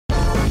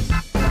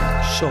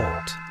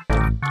short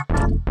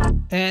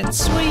and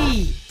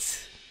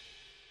sweet.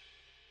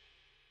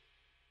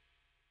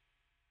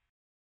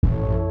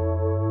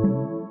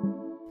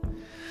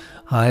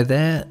 Hi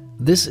there,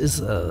 this is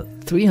a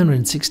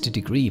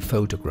 360-degree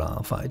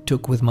photograph I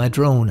took with my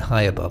drone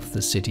high above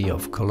the city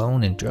of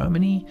Cologne in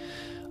Germany.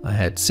 I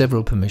had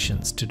several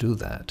permissions to do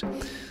that.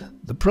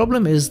 The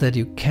problem is that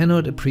you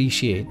cannot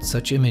appreciate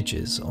such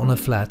images on a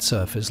flat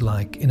surface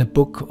like in a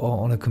book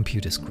or on a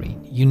computer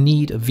screen. You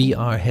need a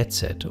VR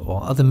headset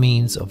or other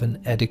means of an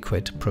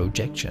adequate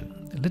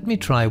projection. Let me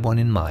try one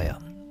in Maya.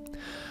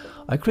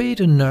 I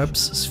create a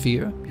NURBS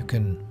sphere. You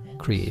can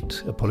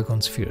create a polygon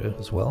sphere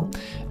as well,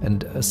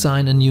 and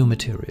assign a new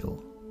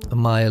material, a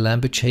Maya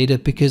language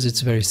shader, because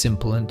it's very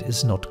simple and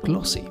is not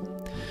glossy.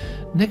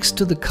 Next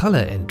to the color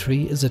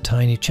entry is a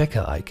tiny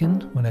checker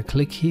icon. When I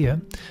click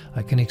here,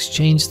 I can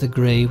exchange the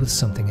gray with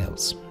something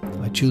else.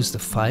 I choose the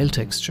file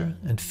texture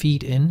and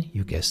feed in,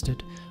 you guessed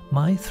it,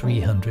 my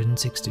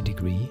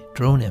 360-degree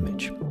drone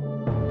image.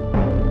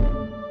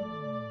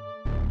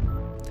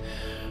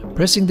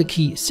 Pressing the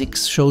key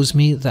 6 shows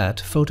me that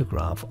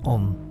photograph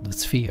on the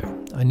sphere.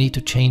 I need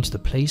to change the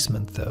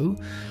placement though.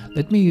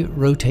 Let me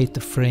rotate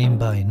the frame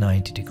by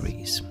 90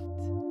 degrees.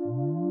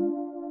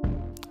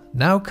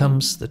 Now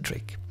comes the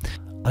trick.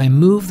 I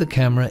move the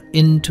camera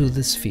into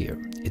the sphere.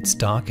 It's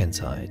dark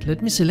inside.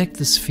 Let me select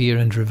the sphere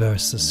and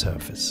reverse the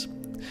surface.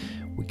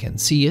 We can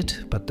see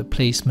it, but the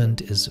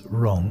placement is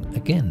wrong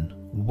again.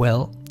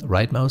 Well,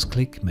 right mouse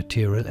click,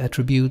 material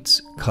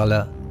attributes,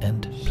 color,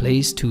 and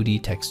place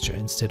 2D texture.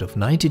 Instead of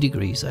 90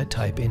 degrees, I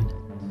type in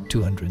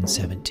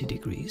 270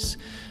 degrees.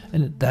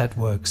 And that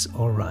works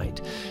all right.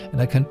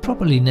 And I can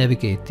properly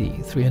navigate the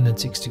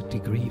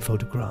 360-degree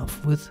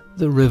photograph with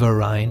the River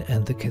Rhine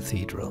and the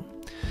cathedral.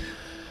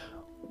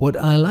 What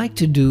I like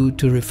to do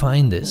to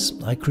refine this,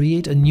 I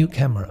create a new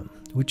camera,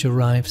 which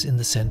arrives in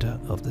the center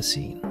of the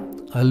scene.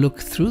 I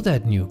look through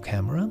that new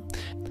camera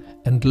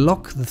and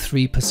lock the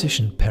 3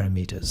 position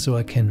parameters so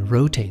I can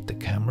rotate the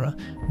camera,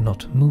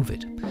 not move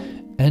it.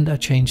 And I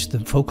change the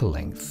focal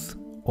length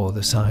or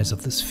the size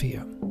of the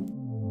sphere.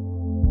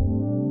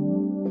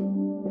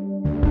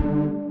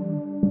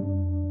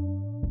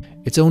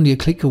 It's only a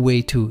click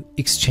away to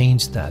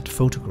exchange that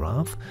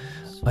photograph.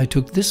 I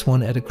took this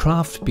one at a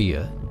craft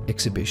beer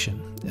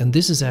exhibition, and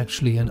this is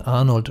actually an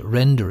Arnold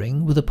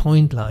rendering with a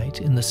point light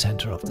in the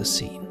center of the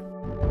scene.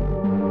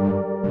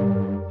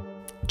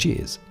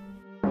 Cheers.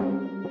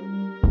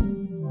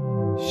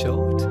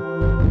 Short.